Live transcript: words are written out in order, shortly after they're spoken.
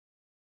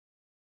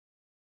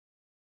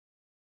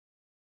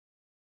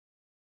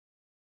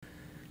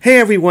Hey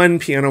everyone,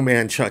 Piano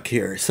Man Chuck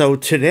here. So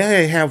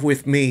today I have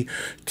with me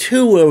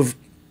two of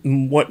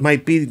what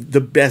might be the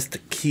best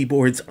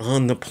keyboards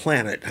on the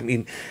planet. I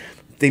mean,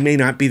 they may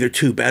not be the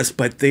two best,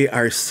 but they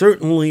are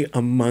certainly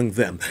among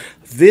them.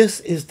 This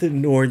is the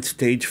Nord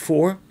Stage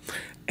 4,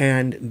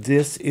 and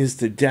this is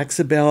the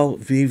Dexibell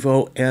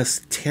Vivo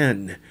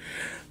S10.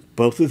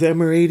 Both of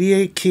them are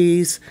 88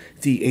 keys.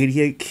 The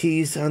 88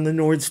 keys on the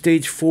Nord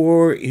Stage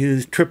 4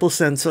 is triple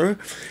sensor,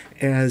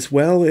 as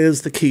well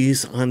as the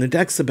keys on the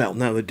Dexibell.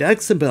 Now, the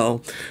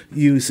Dexibell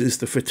uses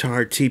the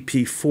Fatar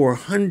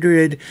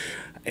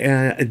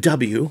TP400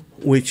 W,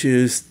 which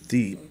is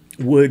the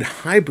wood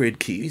hybrid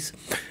keys.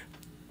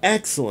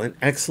 Excellent,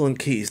 excellent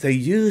keys. They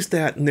used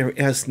that in their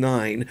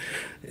S9.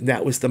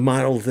 That was the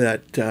model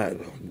that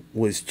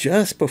was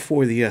just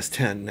before the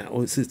S10. That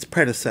was its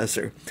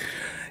predecessor.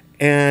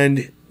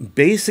 And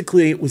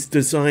basically, it was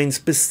designed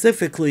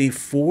specifically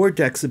for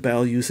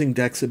Dexibell using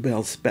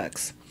Dexibell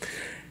specs.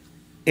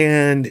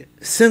 And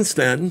since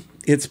then,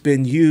 it's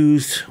been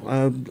used,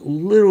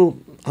 little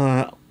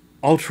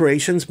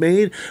alterations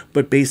made,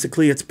 but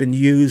basically it's been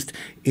used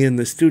in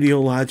the Studio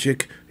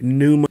Logic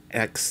Numa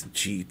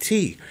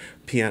XGT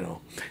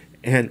piano.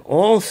 And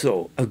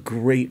also a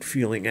great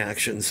feeling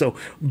action. So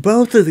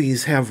both of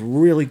these have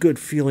really good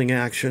feeling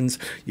actions.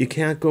 You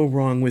can't go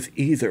wrong with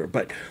either.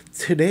 But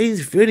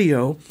today's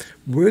video,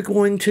 we're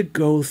going to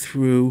go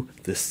through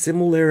the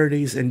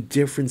similarities and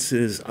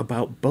differences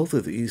about both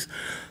of these,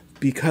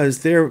 because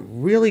they're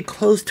really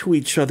close to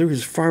each other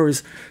as far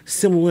as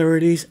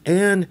similarities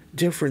and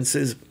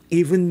differences,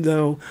 even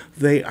though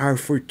they are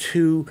for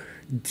two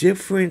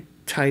different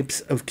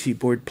types of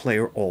keyboard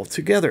player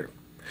altogether.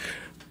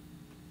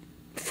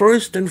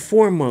 First and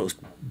foremost,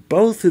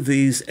 both of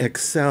these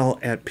excel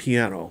at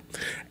piano,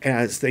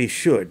 as they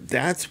should.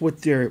 That's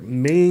what their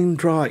main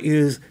draw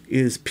is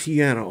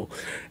piano.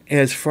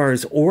 As far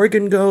as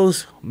organ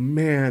goes,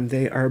 man,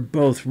 they are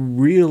both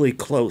really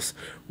close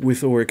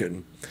with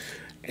organ.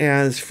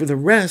 As for the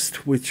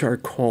rest, which are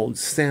called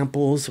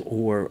samples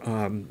or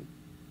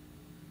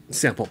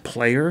sample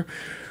player,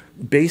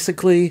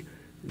 basically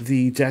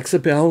the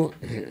Dexibell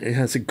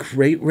has a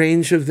great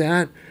range of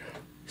that.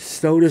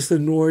 So does the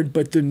Nord,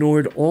 but the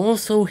Nord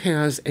also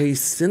has a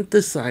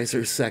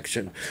synthesizer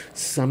section,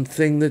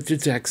 something that the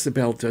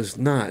Dexibell does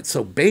not.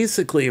 So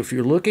basically, if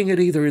you're looking at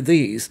either of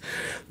these,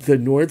 the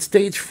Nord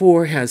Stage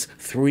 4 has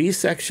three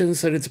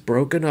sections that it's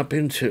broken up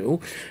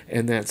into,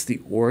 and that's the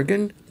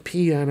organ,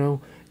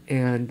 piano,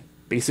 and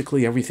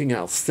basically everything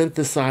else,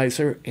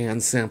 synthesizer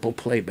and sample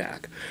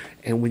playback.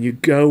 And when you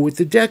go with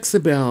the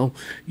Dexibell,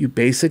 you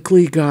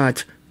basically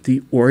got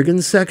the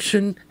organ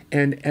section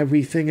and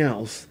everything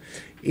else.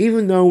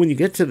 Even though when you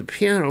get to the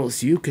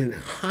pianos, you can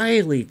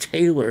highly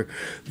tailor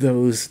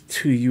those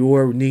to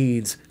your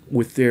needs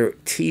with their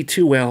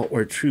T2L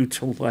or True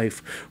to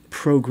Life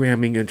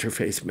programming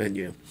interface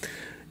menu.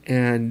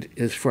 And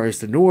as far as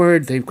the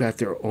Nord, they've got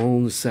their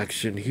own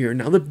section here.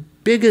 Now, the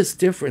biggest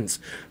difference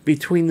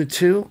between the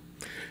two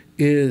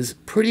is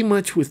pretty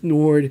much with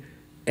Nord,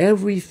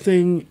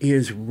 everything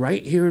is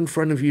right here in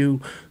front of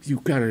you.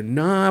 You've got a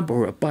knob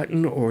or a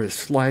button or a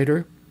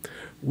slider.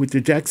 With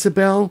the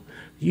Dexibell,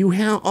 you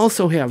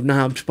also have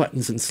knobs,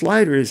 buttons, and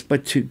sliders,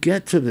 but to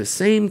get to the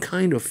same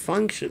kind of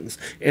functions,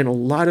 and a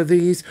lot of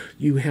these,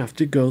 you have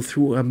to go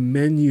through a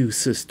menu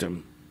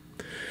system.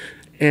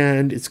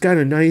 And it's got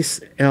a nice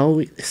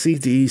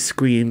LCD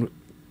screen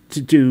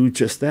to do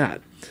just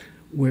that.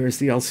 Whereas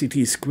the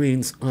LCD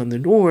screens on the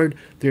Nord,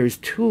 there's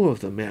two of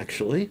them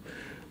actually.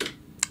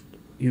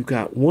 You've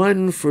got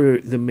one for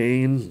the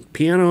main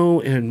piano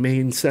and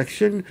main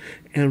section,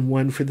 and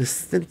one for the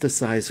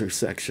synthesizer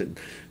section.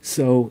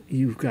 So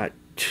you've got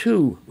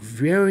two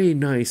very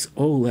nice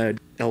OLED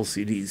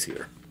LCDs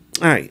here.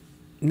 All right,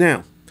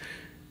 now,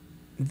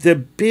 the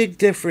big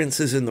difference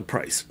is in the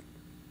price.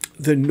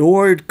 The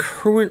Nord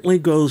currently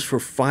goes for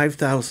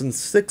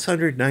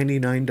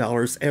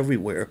 $5,699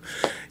 everywhere,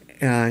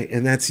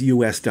 and that's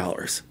US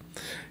dollars.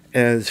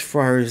 As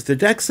far as the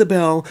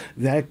Dexibell,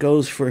 that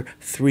goes for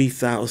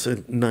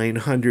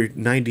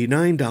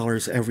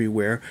 $3,999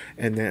 everywhere,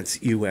 and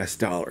that's US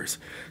dollars.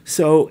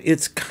 So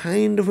it's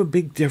kind of a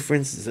big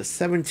difference. It's a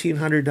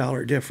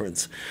 $1,700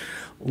 difference.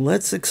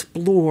 Let's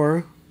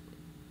explore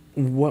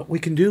what we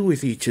can do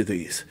with each of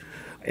these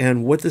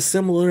and what the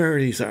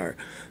similarities are.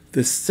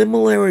 The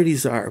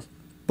similarities are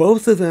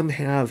both of them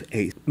have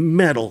a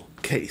metal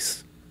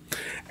case.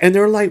 And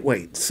they're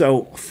lightweight.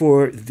 So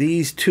for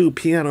these two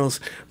pianos,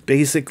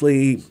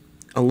 basically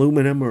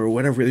aluminum or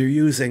whatever they're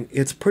using,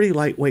 it's pretty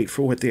lightweight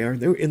for what they are.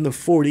 They're in the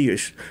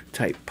 40-ish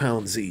type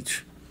pounds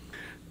each.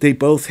 They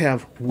both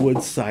have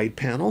wood side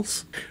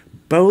panels.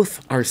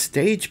 Both are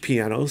stage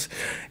pianos.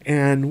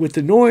 And with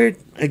the Nord,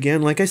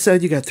 again, like I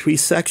said, you got three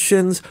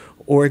sections: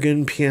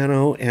 organ,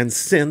 piano, and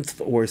synth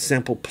or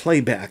sample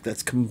playback.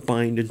 That's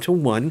combined into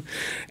one.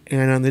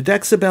 And on the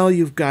Dexibell,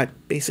 you've got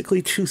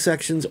basically two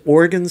sections: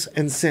 organs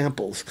and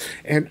samples.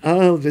 And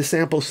of the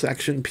sample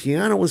section,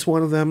 piano is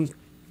one of them,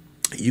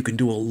 You can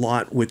do a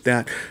lot with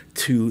that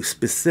to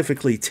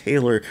specifically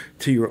tailor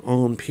to your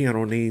own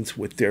piano needs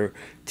with their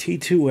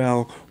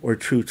T2L or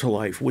True to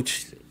Life,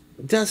 which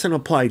doesn't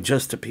apply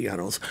just to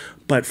pianos,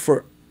 but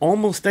for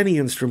almost any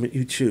instrument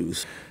you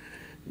choose.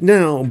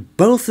 Now,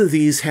 both of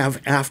these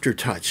have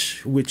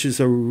AfterTouch, which is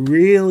a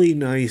really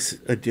nice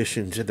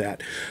addition to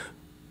that.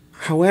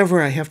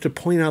 However, I have to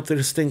point out the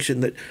distinction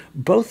that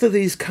both of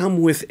these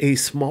come with a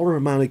smaller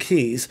amount of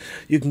keys.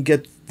 You can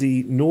get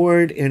the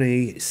Nord in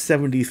a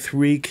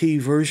 73 key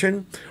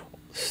version,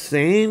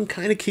 same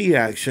kind of key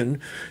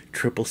action,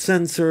 triple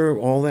sensor,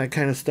 all that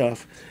kind of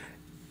stuff.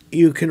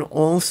 You can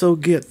also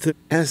get the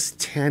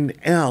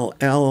S10L,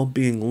 L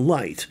being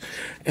light,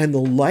 and the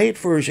light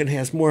version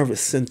has more of a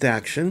synth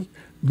action,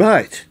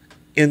 but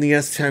in the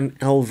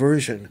S10L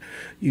version,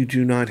 you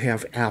do not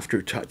have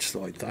AfterTouch,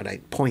 so I thought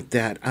I'd point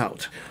that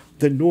out.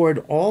 The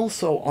Nord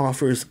also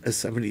offers a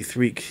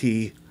 73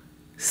 key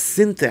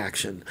synth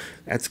action.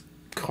 That's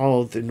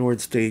called the Nord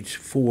Stage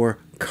 4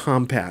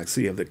 Compact. So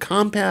you have the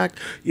Compact,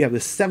 you have the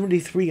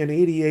 73 and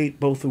 88,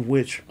 both of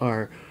which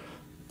are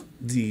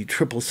the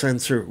triple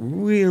sensor,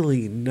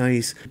 really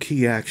nice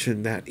key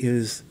action that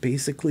is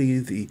basically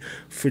the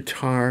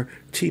Fitar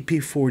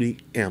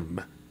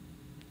TP40M.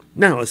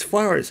 Now, as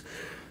far as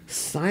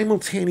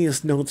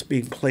simultaneous notes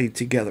being played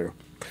together,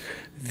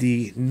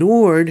 the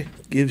Nord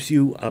gives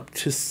you up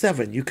to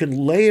 7. You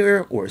can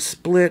layer or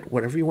split,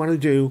 whatever you want to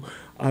do,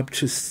 up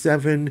to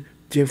 7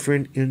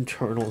 different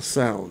internal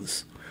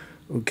sounds.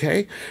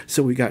 Okay,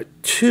 so we got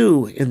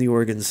 2 in the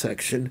organ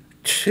section,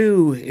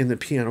 2 in the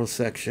piano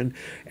section,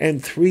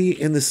 and 3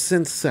 in the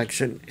synth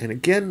section. And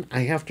again,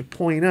 I have to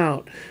point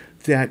out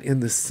that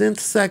in the synth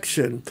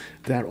section,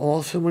 that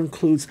also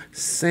includes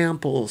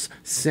samples,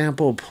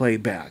 sample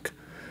playback.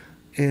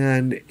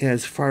 And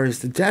as far as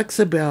the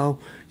Dexibell,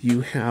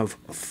 you have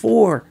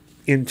 4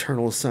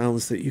 internal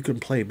sounds that you can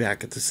play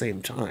back at the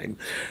same time.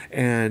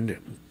 And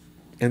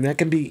that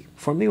can be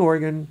from the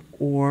organ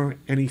or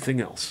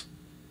anything else.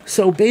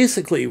 So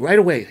basically, right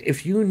away,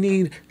 if you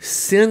need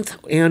synth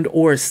and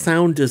or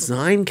sound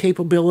design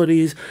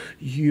capabilities,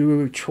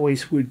 your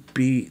choice would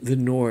be the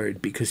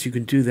Nord, because you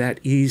can do that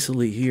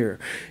easily here.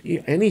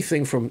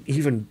 Anything from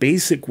even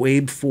basic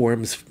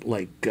waveforms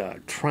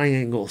like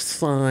triangle,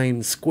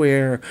 sine,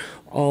 square,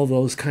 all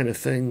those kind of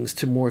things,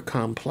 to more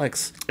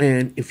complex.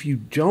 And if you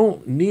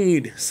don't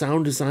need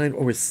sound design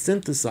or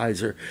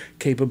synthesizer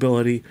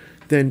capability,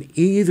 then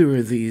either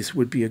of these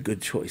would be a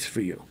good choice for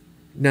you.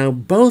 Now,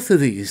 both of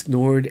these,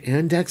 Nord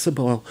and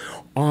Dexibell,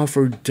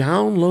 offer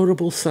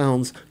downloadable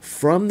sounds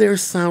from their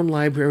sound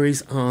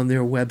libraries on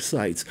their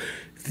websites.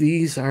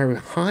 These are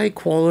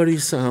high-quality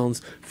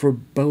sounds for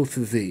both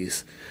of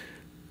these.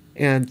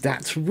 And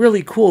that's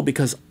really cool,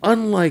 because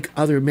unlike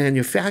other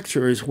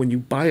manufacturers, when you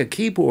buy a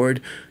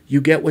keyboard, you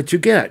get what you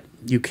get.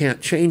 You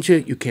can't change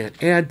it, you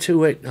can't add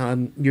to it,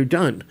 you're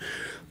done.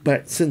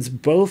 But since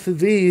both of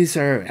these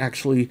are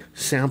actually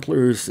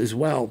samplers as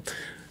well,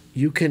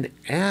 you can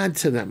add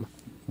to them.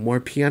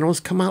 More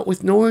pianos come out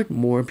with Nord,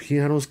 more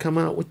pianos come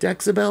out with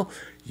Dexibell,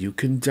 you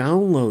can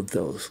download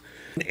those.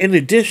 In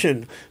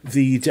addition,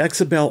 the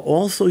Dexibell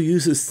also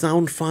uses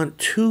SoundFont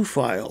 2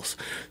 files.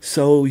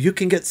 So you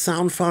can get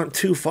SoundFont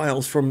 2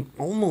 files from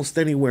almost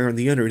anywhere on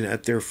the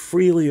internet. They're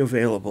freely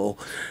available.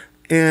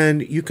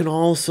 And you can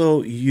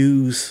also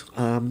use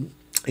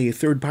a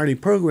third-party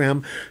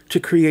program to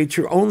create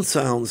your own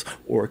sounds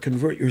or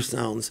convert your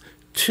sounds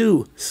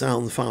to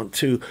SoundFont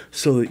 2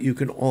 so that you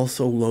can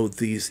also load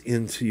these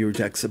into your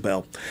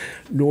Dexibell.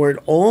 Nord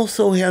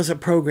also has a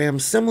program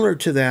similar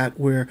to that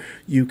where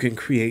you can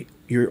create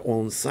your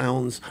own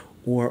sounds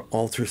or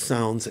alter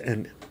sounds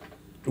and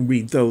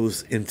read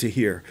those into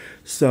here.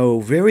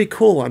 So very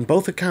cool on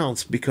both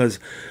accounts, because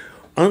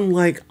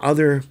unlike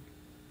other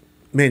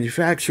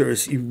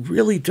manufacturers, you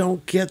really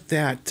don't get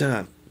that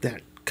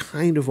that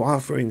kind of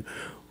offering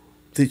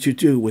that you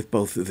do with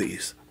both of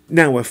these.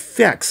 Now,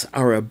 effects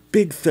are a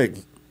big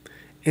thing.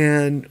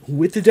 And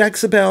with the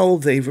Dexibell,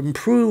 they've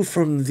improved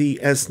from the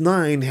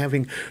S9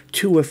 having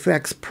 2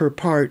 effects per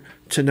part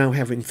to now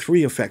having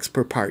 3 effects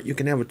per part. You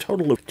can have a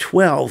total of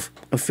 12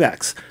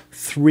 effects,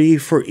 3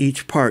 for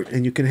each part,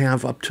 and you can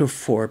have up to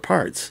 4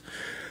 parts.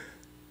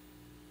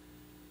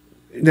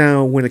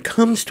 Now, when it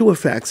comes to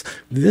effects,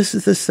 this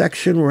is the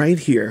section right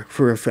here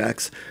for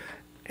effects,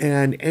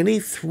 and any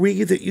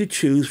 3 that you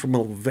choose from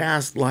a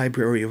vast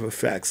library of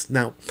effects.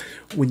 Now,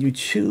 when you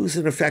choose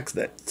an effect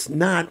that's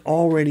not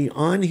already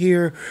on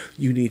here,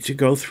 you need to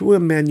go through a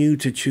menu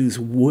to choose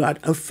what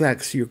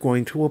effects you're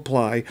going to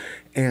apply,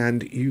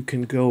 and you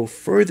can go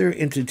further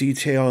into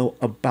detail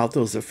about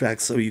those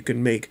effects so you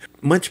can make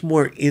much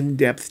more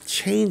in-depth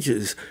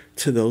changes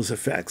to those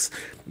effects.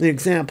 An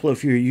example,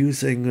 if you're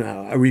using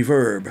a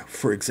reverb,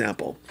 for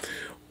example,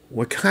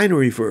 what kind of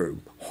reverb?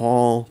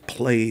 Hall,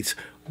 plate,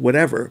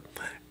 whatever.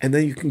 And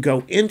then you can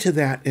go into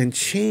that and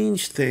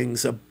change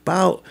things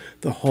about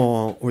the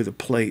hall or the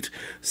plate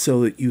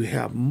so that you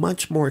have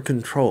much more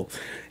control.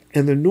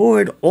 And the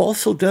Nord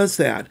also does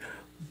that,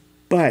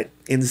 but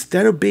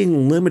instead of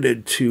being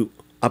limited to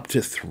up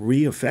to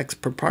 3 effects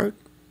per part,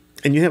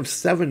 And you have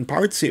 7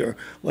 parts here,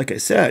 like I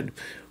said,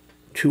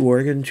 2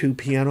 organ, 2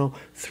 piano,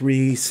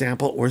 3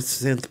 sample or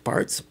synth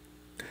parts.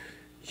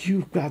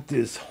 You've got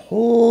this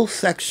whole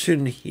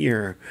section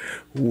here,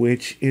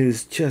 which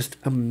is just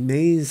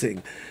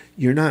amazing.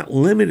 You're not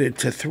limited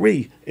to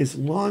 3. As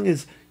long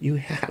as you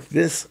have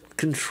this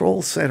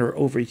control center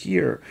over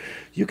here,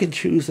 you can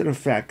choose an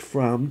effect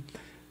from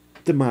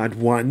the Mod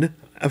 1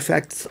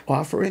 effects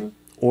offering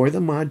or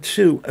the Mod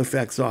 2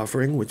 effects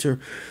offering, which are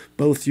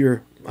both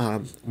your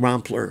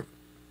Rompler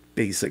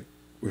basic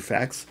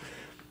effects,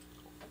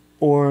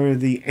 or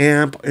the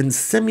amp and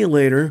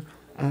simulator,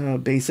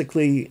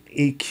 basically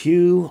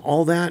EQ,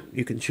 all that.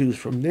 You can choose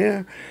from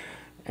there.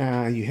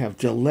 You have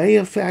delay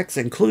effects,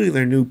 including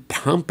their new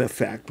pump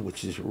effect,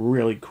 which is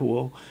really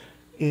cool.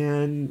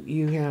 And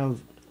you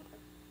have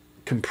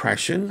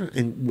compression,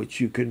 in which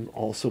you can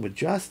also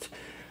adjust,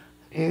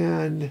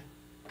 and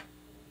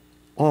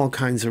all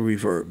kinds of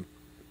reverb.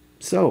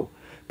 So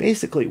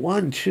basically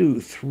 1,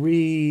 2,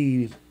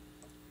 3,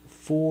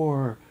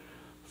 4,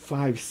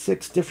 5,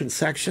 6 different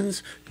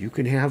sections. You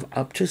can have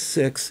up to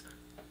 6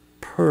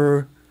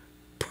 per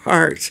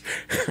part.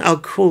 How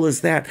cool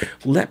is that?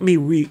 Let me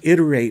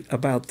reiterate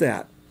about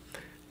that.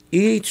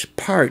 Each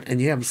part,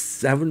 and you have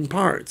 7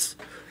 parts,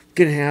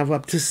 can have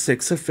up to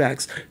 6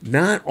 effects.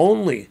 Not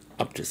only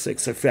up to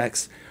 6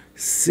 effects,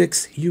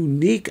 6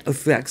 unique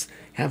effects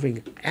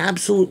having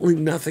absolutely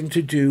nothing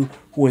to do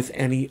with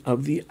any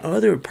of the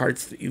other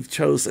parts that you've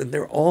chosen.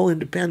 They're all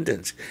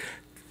independent.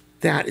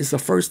 That is the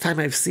first time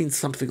I've seen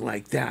something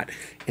like that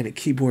in a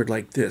keyboard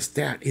like this.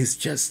 That is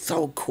just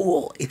so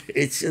cool.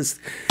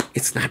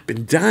 It's not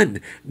been done,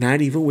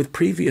 not even with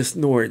previous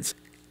Nords.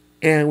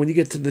 And when you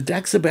get to the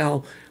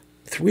Dexibell,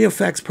 3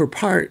 effects per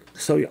part,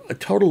 so a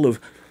total of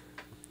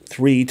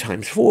 3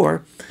 times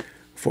 4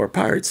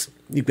 parts,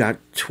 you've got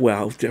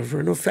 12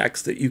 different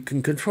effects that you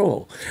can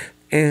control.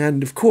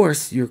 And of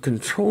course, you're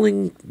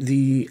controlling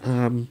the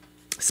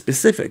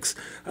specifics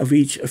of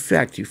each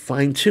effect. You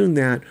fine-tune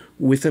that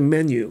with a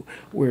menu,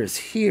 whereas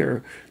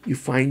here you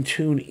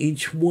fine-tune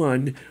each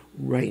one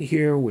right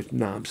here with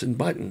knobs and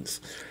buttons.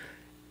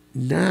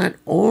 Not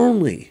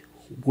only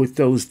with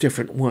those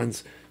different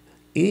ones,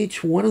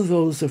 each one of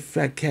those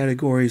effect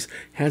categories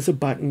has a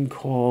button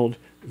called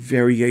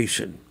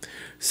variation.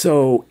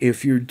 So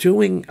if you're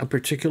doing a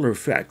particular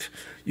effect,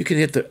 you can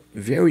hit the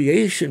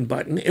variation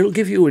button. It'll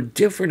give you a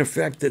different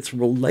effect that's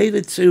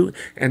related to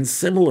and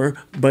similar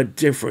but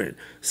different.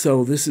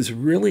 So this is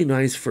really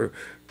nice for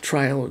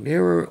trial and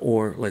error,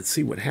 or let's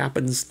see what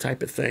happens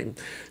type of thing.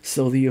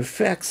 So the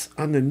effects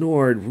on the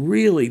Nord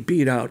really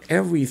beat out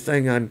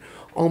everything on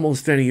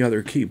almost any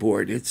other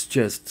keyboard. It's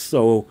just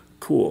so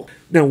cool.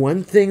 Now,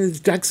 one thing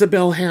that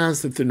Dexibell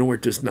has that the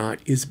Nord does not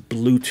is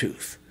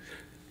Bluetooth.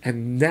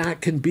 And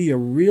that can be a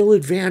real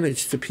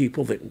advantage to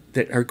people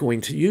that are going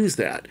to use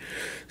that.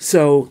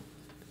 So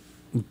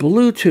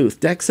Bluetooth,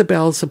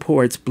 Dexibell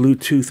supports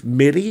Bluetooth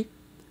MIDI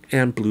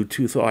and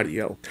Bluetooth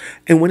audio.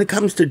 And when it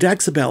comes to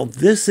Dexibell,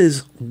 this is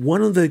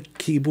one of the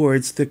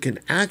keyboards that can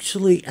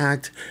actually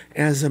act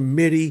as a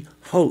MIDI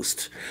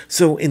host.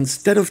 So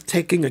instead of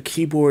taking a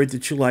keyboard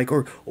that you like,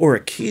 or a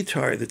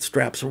keytar that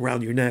straps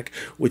around your neck,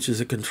 which is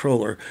a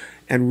controller,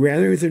 and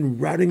rather than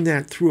routing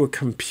that through a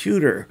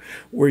computer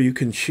where you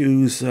can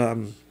choose,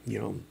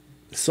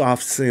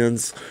 soft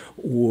synths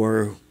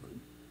or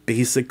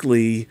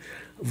basically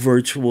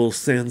virtual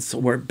synths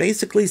or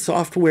basically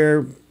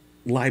software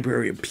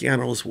library of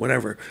pianos,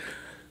 whatever,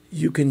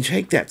 you can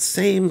take that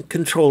same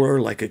controller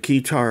like a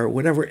keytar or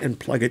whatever and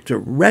plug it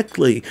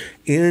directly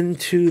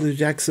into the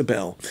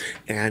Dexibell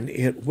and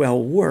it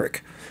will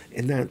work.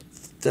 And that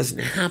doesn't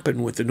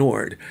happen with the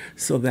Nord.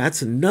 So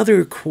that's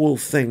another cool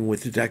thing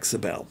with the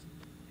Dexibell.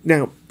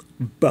 Now,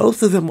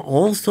 both of them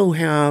also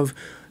have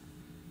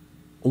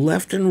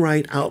left and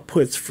right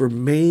outputs for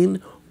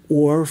main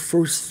or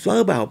for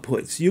sub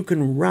outputs. You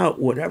can route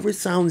whatever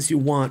sounds you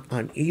want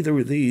on either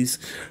of these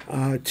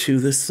to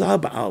the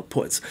sub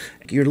outputs.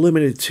 You're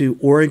limited to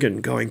organ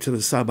going to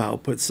the sub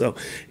outputs. So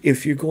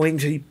if you're going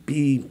to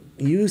be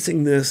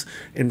using this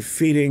and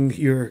feeding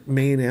your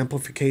main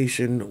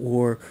amplification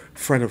or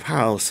front of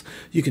house,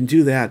 you can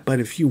do that. But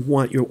if you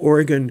want your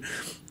organ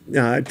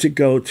to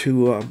go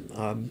to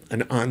an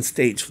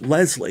onstage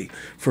Leslie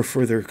for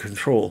further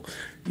control,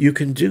 you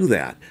can do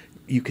that.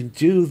 You can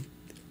do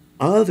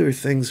other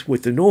things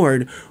with the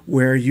Nord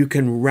where you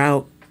can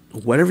route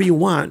whatever you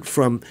want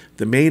from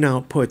the main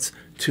outputs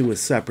to a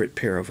separate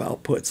pair of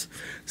outputs.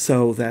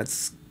 So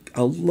that's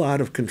a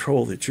lot of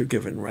control that you're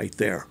given right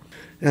there.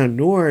 Now,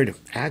 Nord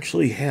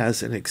actually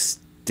has an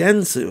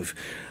extensive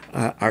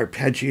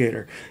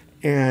arpeggiator.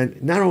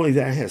 And not only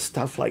that, it has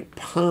stuff like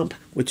pump,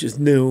 which is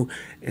new,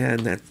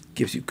 and that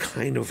gives you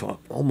kind of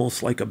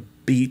almost like a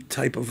beat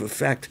type of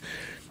effect,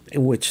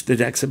 in which the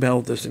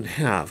Dexibell doesn't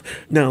have.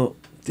 Now,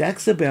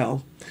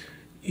 Dexibell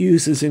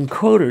uses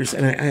encoders,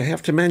 and I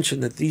have to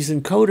mention that these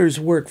encoders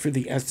work for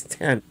the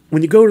S10.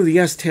 When you go to the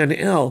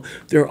S10L,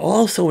 there are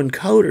also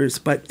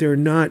encoders, but they're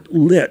not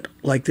lit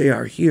like they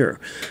are here.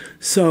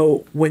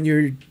 So when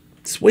you're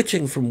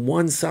switching from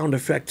one sound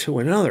effect to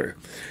another,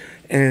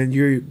 and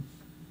you're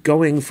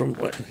going from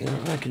what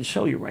I can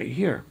show you right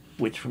here,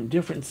 which from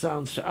different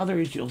sounds to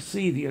others, you'll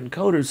see the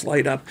encoders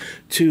light up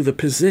to the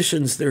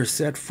positions they're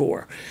set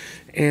for.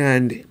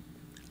 And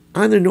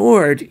on the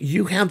Nord,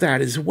 you have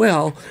that as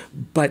well,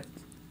 but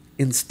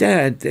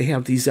instead they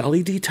have these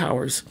LED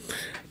towers.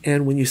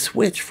 And when you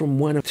switch from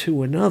one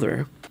to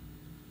another,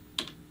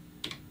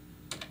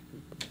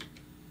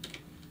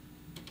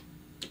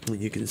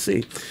 you can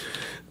see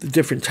the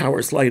different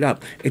towers light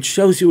up. It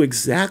shows you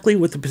exactly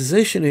what the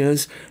position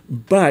is,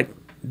 but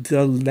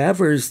the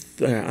levers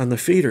on the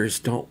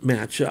faders don't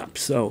match up.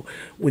 So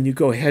when you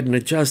go ahead and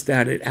adjust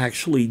that, it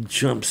actually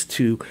jumps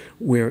to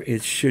where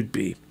it should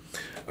be.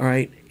 All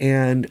right,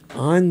 and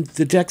on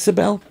the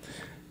Dexibell,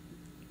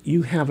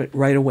 you have it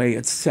right away.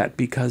 It's set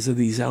because of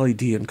these LED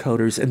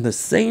encoders, and the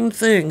same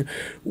thing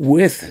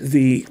with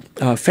the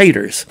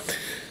faders.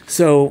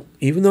 So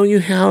even though you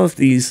have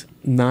these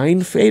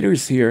 9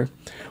 faders here,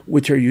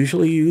 which are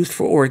usually used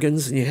for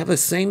organs, and you have the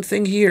same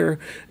thing here,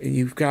 and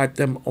you've got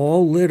them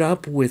all lit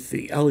up with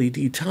the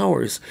LED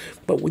towers,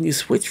 but when you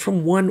switch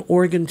from one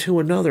organ to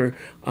another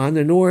on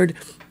the Nord,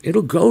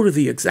 it'll go to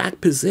the exact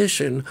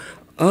position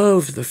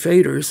of the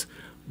faders,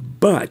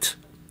 but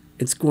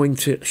it's going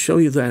to show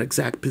you that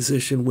exact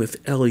position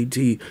with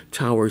LED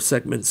tower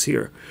segments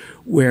here.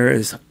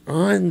 Whereas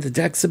on the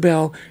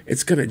Dexibell,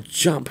 it's going to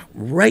jump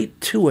right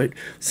to it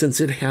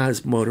since it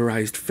has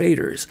motorized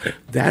faders.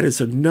 That is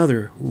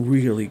another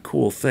really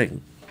cool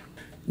thing.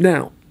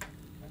 Now,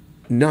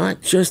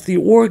 not just the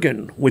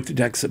organ with the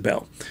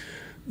Dexibell.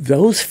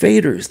 Those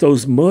faders,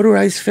 those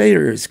motorized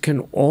faders,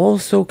 can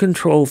also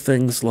control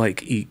things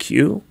like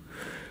EQ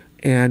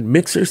and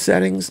mixer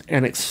settings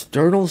and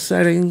external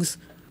settings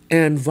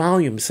and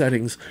volume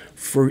settings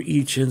for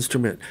each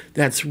instrument.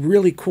 That's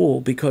really cool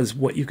because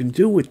what you can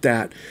do with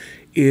that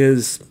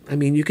is, I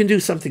mean, you can do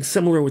something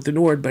similar with the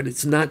Nord, but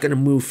it's not going to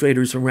move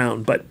faders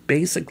around. But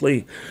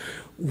basically,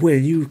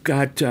 when you've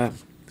got a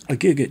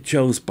gig at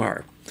Joe's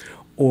Bar,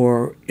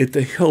 or at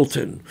the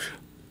Hilton,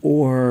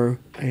 or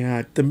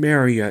at the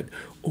Marriott,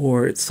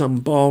 or at some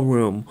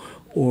ballroom,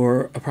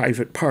 or a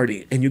private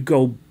party, and you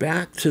go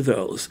back to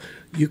those,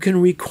 you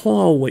can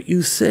recall what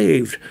you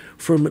saved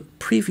from a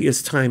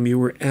previous time you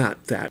were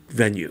at that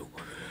venue.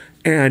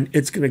 And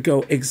it's going to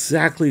go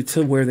exactly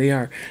to where they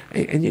are.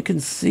 And you can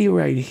see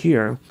right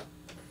here,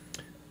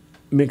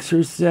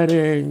 mixer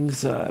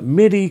settings,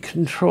 MIDI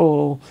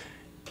control,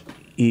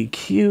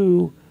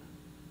 EQ,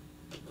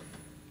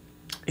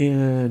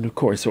 and of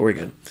course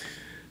organ.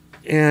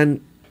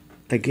 And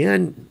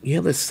again, you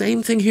have the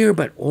same thing here,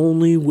 but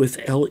only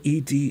with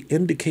LED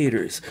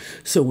indicators.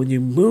 So when you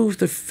move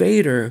the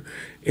fader,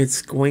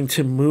 it's going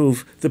to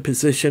move the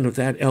position of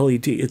that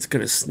LED. It's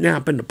going to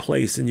snap into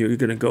place, and you're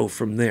going to go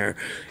from there.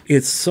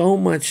 It's so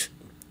much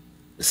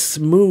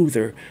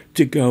smoother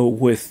to go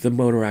with the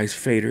motorized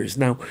faders.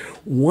 Now,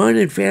 one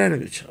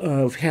advantage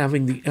of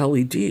having the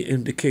LED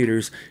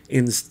indicators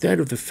instead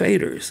of the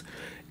faders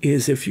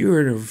is if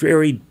you're in a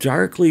very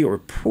darkly or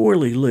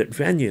poorly lit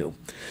venue,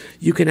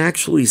 you can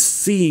actually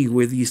see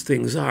where these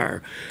things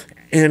are.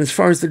 And as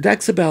far as the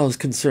Dexibell is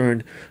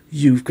concerned,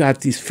 you've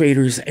got these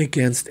faders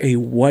against a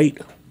white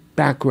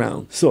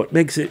background, so it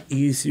makes it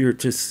easier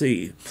to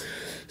see.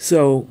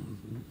 So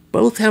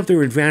both have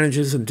their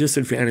advantages and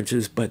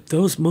disadvantages, but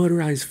those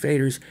motorized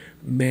faders,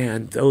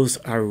 man, those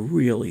are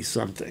really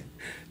something.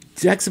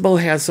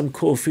 Dexibell has some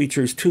cool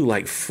features too,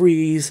 like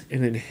freeze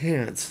and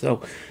enhance.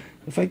 So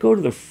if I go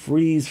to the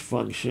freeze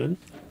function,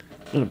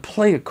 I'm going to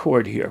play a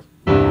chord here.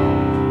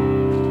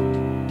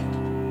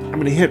 I'm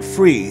going to hit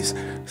freeze.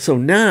 So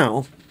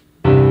now,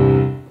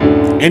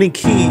 any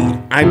key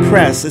I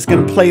press is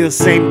going to play the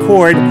same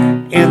chord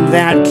in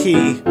that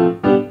key.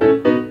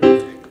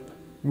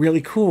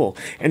 Really cool.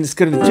 And it's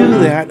going to do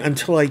that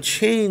until I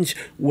change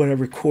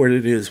whatever chord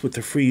it is with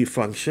the freeze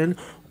function,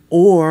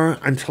 or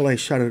until I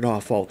shut it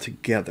off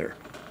altogether.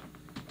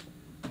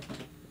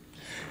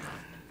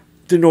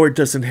 The Nord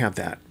doesn't have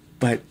that,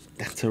 but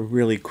that's a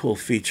really cool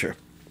feature.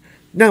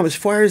 Now, as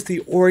far as the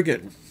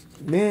organ,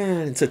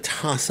 man, it's a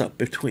toss-up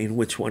between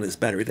which one is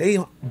better. They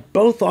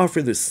both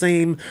offer the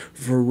same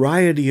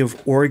variety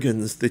of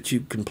organs that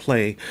you can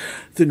play.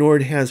 The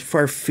Nord has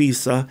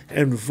Farfisa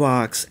and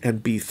Vox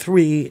and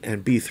B3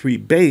 and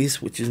B3 bass,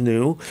 which is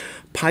new,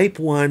 pipe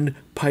 1,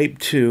 pipe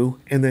 2,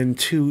 and then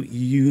 2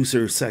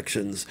 user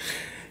sections.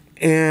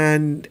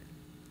 And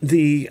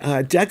the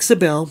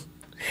Dexibell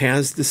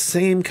has the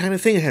same kind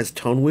of thing. It has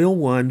tone wheel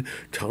 1,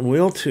 tone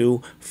wheel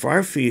 2,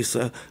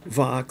 Farfisa,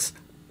 Vox,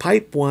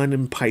 pipe 1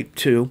 and pipe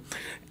 2,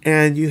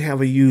 and you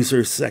have a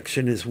user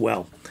section as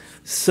well.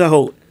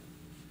 So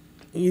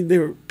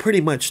they're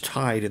pretty much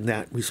tied in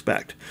that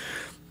respect.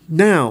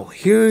 Now,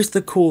 here's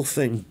the cool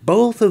thing.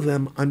 Both of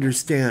them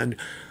understand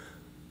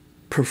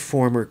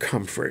performer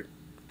comfort.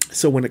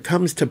 So when it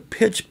comes to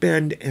pitch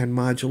bend and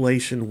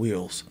modulation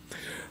wheels,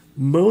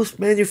 most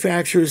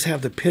manufacturers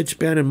have the pitch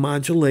bend and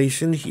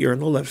modulation here on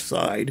the left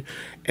side,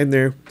 and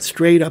they're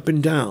straight up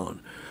and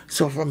down.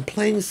 So if I'm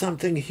playing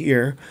something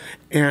here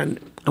and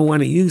I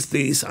want to use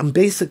these, I'm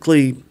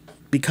basically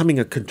becoming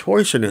a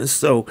contortionist.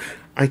 So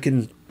I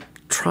can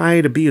try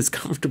to be as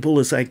comfortable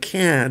as I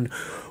can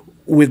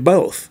with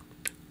both.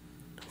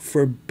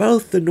 For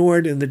both the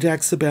Nord and the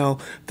Dexibell,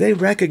 they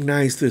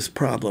recognize this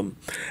problem,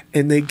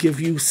 and they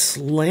give you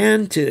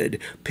slanted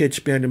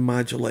pitch bend and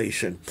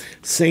modulation.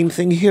 Same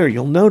thing here.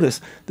 You'll notice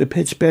the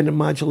pitch bend and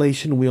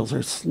modulation wheels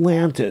are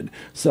slanted.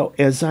 So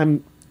as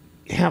I'm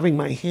having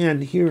my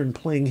hand here and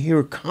playing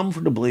here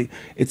comfortably,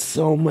 it's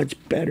so much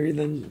better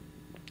than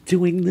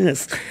doing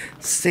this.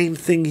 Same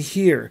thing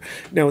here.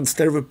 Now,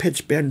 instead of a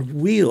pitch bend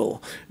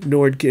wheel,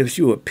 Nord gives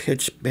you a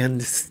pitch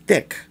bend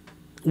stick,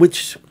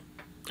 which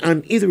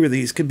on either of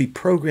these can be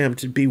programmed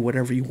to be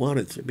whatever you want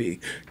it to be.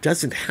 It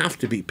doesn't have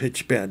to be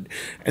pitch bend.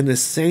 And the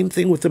same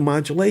thing with the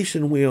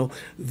modulation wheel.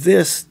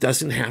 This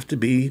doesn't have to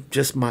be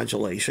just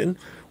modulation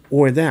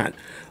or that.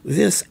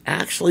 This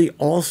actually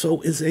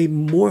also is a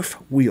morph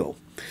wheel.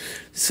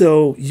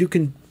 So you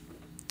can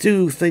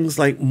do things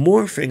like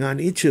morphing on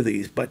each of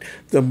these, but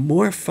the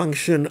morph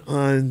function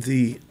on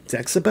the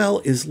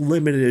Dexibell is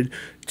limited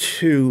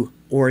to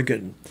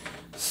organ.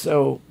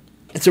 So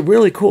it's a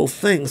really cool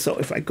thing. So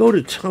if I go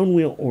to tone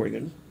wheel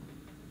organ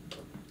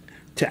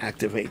to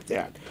activate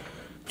that,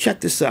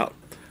 check this out.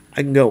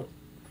 I can go,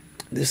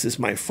 this is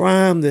my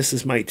from, this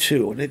is my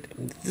to. And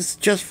this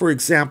just for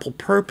example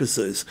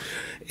purposes.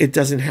 It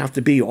doesn't have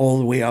to be all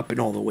the way up and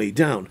all the way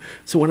down.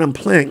 So when I'm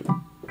playing,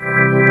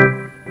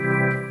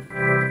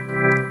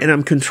 and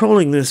I'm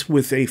controlling this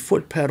with a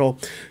foot pedal,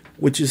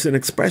 which is an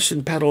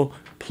expression pedal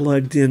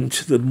plugged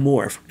into the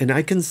morph. And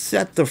I can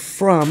set the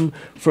from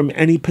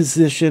any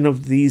position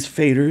of these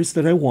faders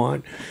that I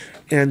want,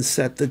 and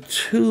set the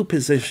to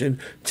position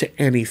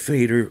to any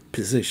fader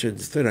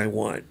positions that I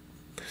want.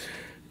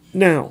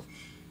 Now,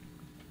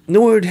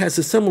 Nord has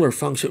a similar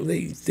function.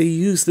 They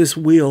use this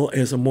wheel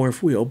as a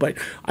morph wheel, but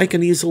I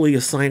can easily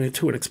assign it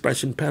to an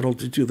expression pedal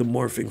to do the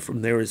morphing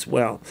from there as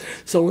well.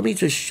 So let me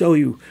just show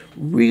you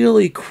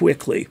really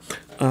quickly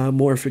a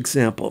morph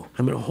example.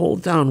 I'm going to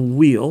hold down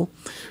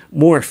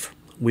morph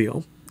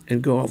wheel,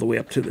 and go all the way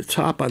up to the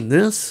top on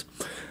this.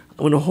 I'm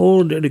going to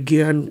hold it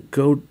again,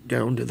 go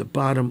down to the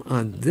bottom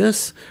on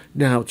this.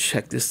 Now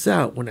check this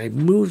out. When I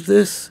move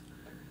this,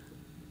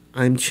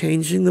 I'm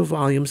changing the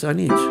volumes on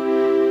each.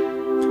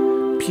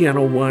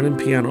 Piano 1 and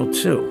piano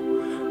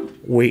 2.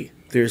 Wait,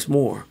 there's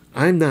more.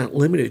 I'm not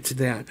limited to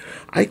that.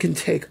 I can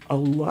take a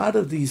lot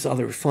of these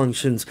other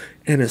functions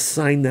and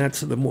assign that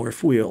to the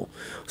morph wheel,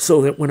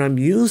 so that when I'm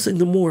using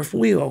the morph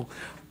wheel,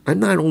 I'm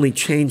not only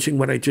changing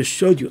what I just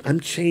showed you, I'm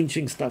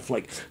changing stuff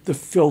like the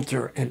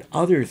filter and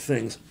other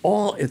things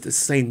all at the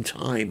same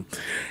time.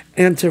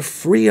 And to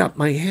free up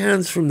my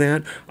hands from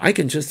that, I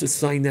can just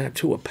assign that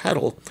to a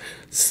pedal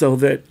so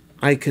that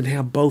I can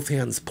have both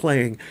hands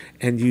playing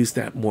and use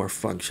that morph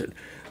function.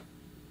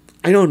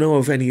 I don't know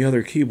of any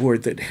other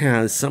keyboard that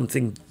has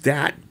something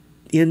that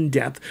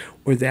in-depth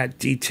or that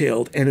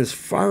detailed. And as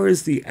far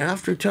as the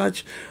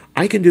AfterTouch,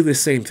 I can do the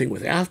same thing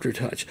with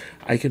AfterTouch.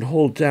 I can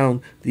hold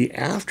down the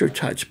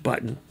AfterTouch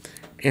button,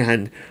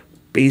 and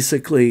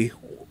basically,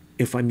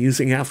 if I'm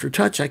using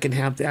AfterTouch, I can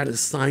have that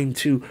assigned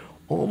to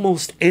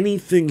almost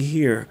anything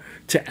here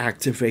to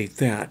activate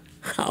that.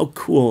 How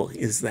cool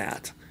is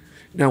that?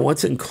 Now,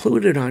 what's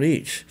included on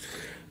each?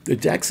 The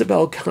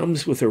Dexibell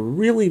comes with a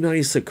really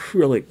nice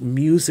acrylic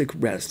music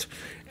rest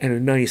and a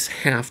nice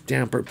half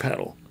damper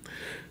pedal.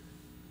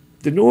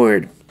 The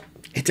Nord,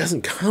 it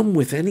doesn't come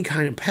with any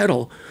kind of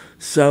pedal,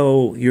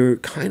 so you're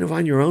kind of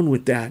on your own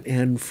with that.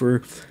 And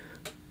for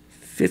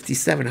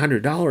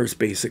 $5,700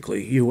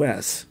 basically,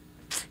 US,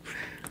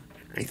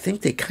 I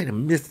think they kind of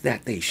missed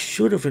that. They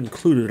should have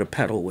included a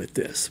pedal with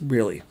this,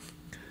 really,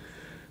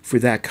 for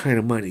that kind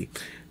of money.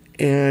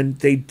 And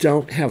they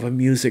don't have a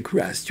music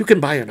rest. You can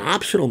buy an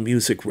optional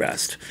music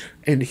rest.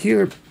 And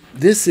here,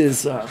 this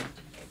is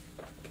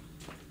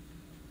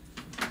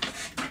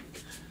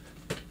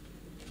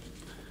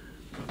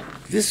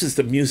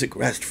the music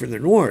rest for the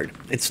Nord.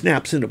 It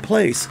snaps into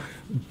place,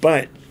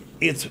 but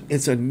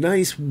it's a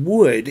nice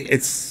wood.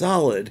 It's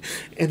solid.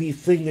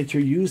 Anything that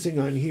you're using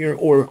on here,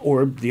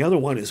 or the other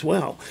one as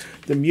well,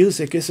 the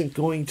music isn't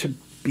going to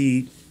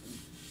be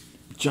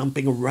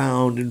jumping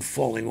around and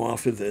falling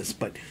off of this,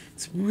 but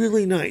it's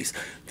really nice.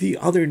 The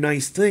other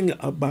nice thing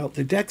about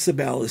the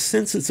Dexibell is,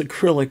 since it's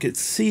acrylic, it's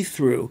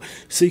see-through,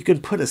 so you can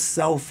put a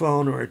cell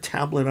phone or a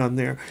tablet on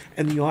there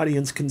and the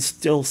audience can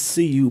still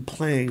see you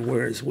playing,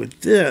 whereas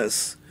with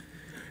this,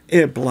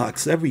 it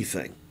blocks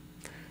everything.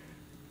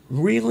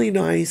 Really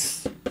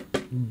nice,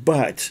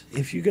 but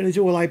if you're going to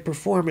do a live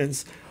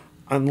performance,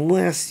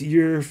 unless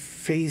you're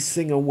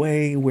facing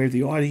away where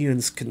the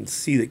audience can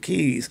see the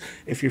keys,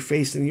 if you're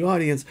facing the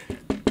audience,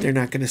 they're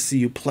not going to see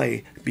you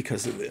play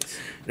because of this.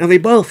 Now, they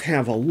both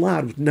have a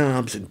lot of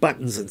knobs and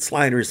buttons and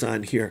sliders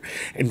on here.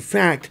 In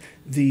fact,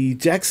 the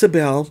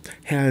Dexibell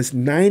has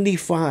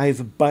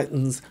 95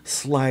 buttons,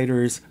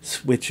 sliders,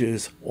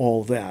 switches,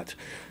 all that.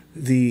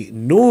 The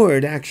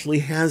Nord actually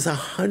has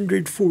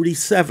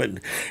 147.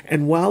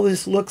 And while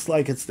this looks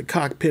like it's the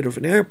cockpit of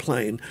an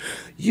airplane,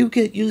 you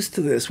get used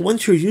to this.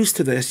 Once you're used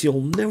to this,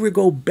 you'll never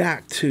go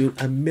back to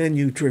a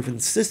menu-driven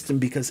system,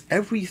 because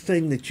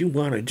everything that you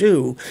want to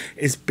do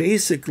is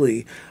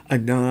basically a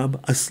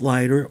knob, a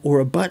slider, or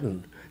a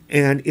button.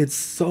 And it's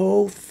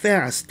so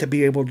fast to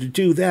be able to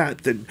do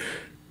that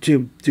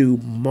to do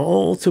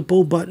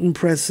multiple button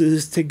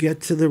presses to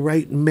get to the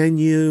right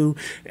menu,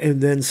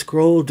 and then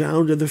scroll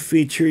down to the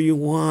feature you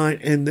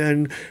want, and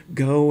then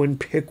go and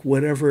pick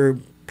whatever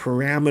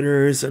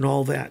parameters and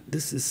all that.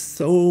 This is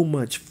so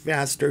much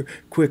faster,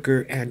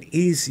 quicker, and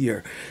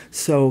easier.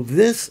 So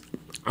this,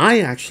 I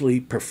actually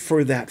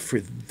prefer that for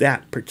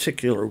that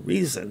particular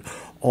reason.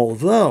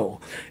 Although,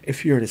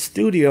 if you're in a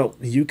studio,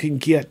 you can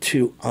get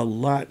to a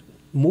lot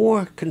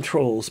more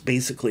controls,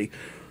 basically,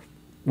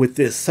 with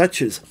this,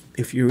 such as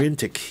if you're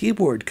into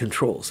keyboard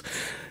controls,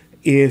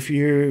 if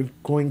you're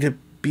going to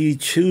be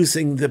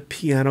choosing the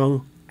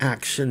piano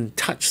action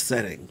touch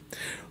setting.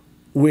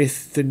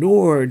 With the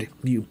Nord,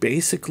 you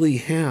basically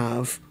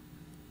have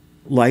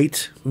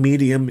light,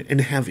 medium, and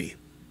heavy.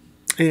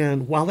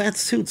 And while that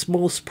suits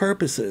most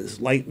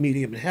purposes, light,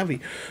 medium, and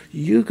heavy,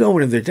 you go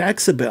into the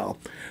Dexibell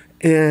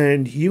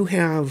and you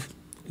have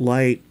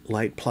light,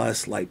 light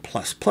plus,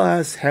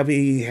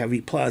 heavy,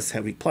 heavy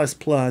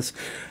plus,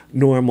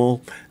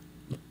 normal.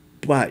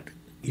 But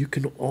you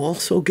can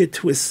also get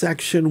to a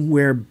section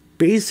where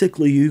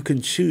basically you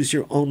can choose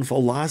your own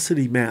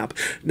velocity map.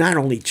 Not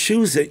only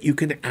choose it, you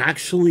can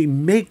actually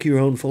make your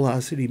own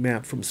velocity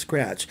map from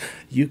scratch.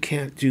 You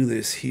can't do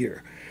this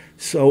here.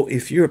 So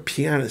if you're a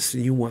pianist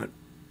and you want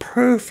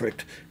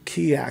perfect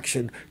key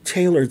action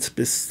tailored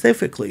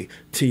specifically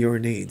to your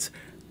needs,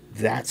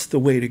 that's the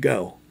way to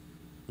go.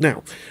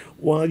 Now,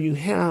 while you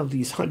have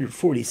these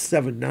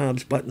 147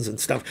 knobs, buttons, and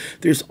stuff,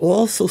 there's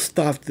also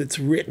stuff that's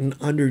written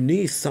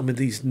underneath some of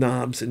these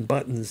knobs and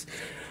buttons.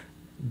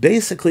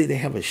 Basically, they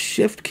have a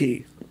shift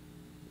key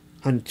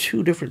on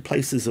 2 different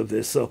places of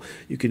this, so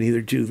you can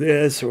either do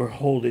this or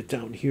hold it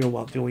down here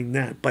while doing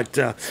that. But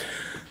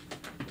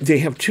they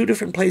have 2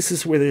 different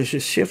places where there's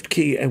a shift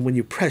key, and when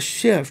you press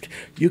shift,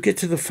 you get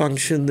to the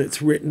function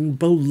that's written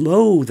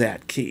below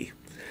that key.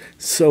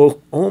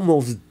 So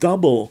almost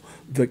double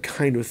the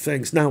kind of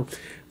things. Now,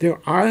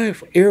 there are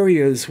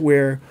areas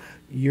where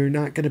you're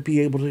not going to be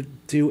able to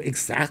do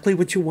exactly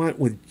what you want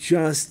with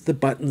just the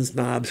buttons,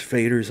 knobs,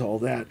 faders, all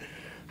that.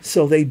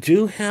 So they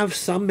do have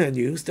some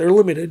menus. They're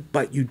limited,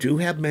 but you do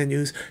have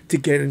menus to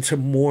get into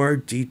more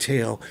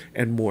detail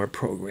and more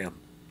program.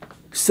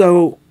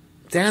 So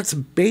that's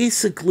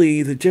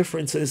basically the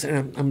differences,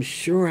 and I'm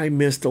sure I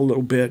missed a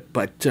little bit,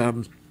 but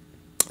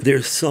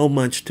there's so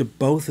much to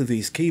both of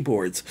these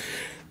keyboards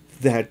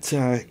that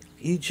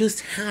you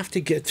just have to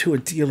get to a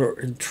dealer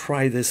and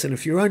try this. And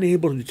if you're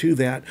unable to do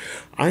that,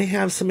 I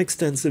have some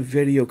extensive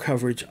video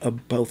coverage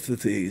of both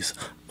of these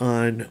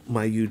on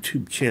my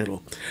YouTube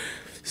channel.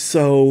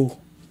 So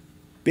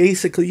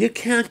basically, you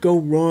can't go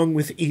wrong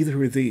with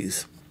either of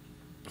these.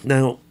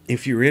 Now,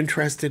 if you're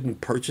interested in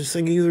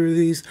purchasing either of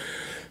these,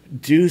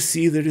 do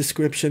see the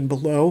description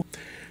below.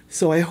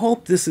 So I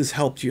hope this has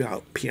helped you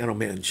out, Piano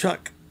Man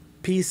Chuck.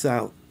 Peace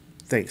out.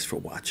 Thanks for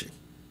watching.